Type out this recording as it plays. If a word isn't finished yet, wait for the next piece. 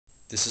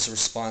This is a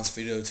response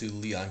video to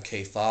Leon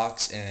K.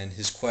 Fox and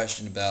his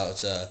question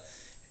about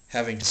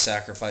having to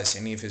sacrifice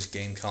any of his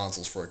game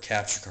consoles for a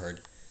capture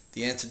card.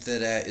 The answer to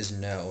that is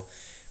no.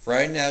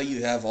 Right now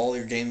you have all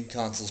your game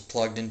consoles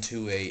plugged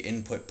into a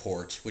input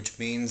port, which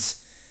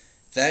means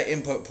that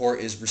input port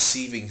is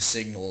receiving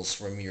signals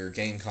from your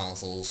game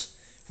consoles.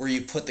 Where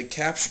you put the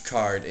capture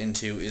card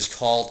into is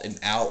called an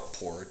out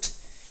port,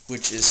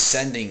 which is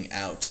sending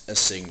out a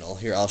signal.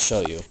 Here, I'll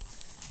show you.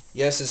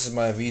 Yes, this is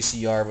my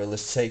VCR, but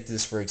let's take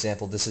this for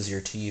example. This is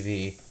your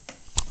TV.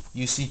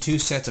 You see two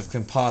sets of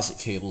composite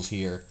cables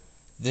here.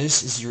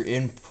 This is your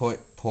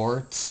input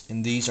ports,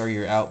 and these are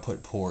your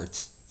output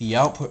ports. The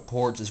output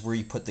ports is where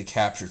you put the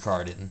capture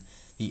card in.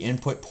 The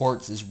input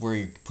ports is where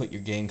you put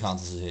your game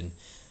consoles in.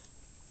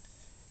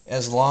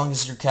 As long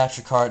as your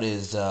capture card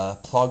is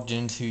plugged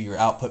into your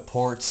output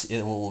ports,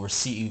 it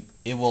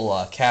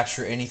will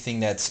capture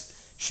anything that's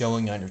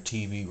showing on your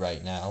TV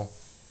right now.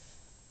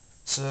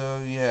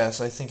 So yes,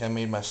 I think I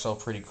made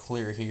myself pretty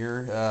clear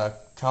here.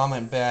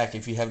 Comment back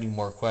if you have any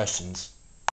more questions.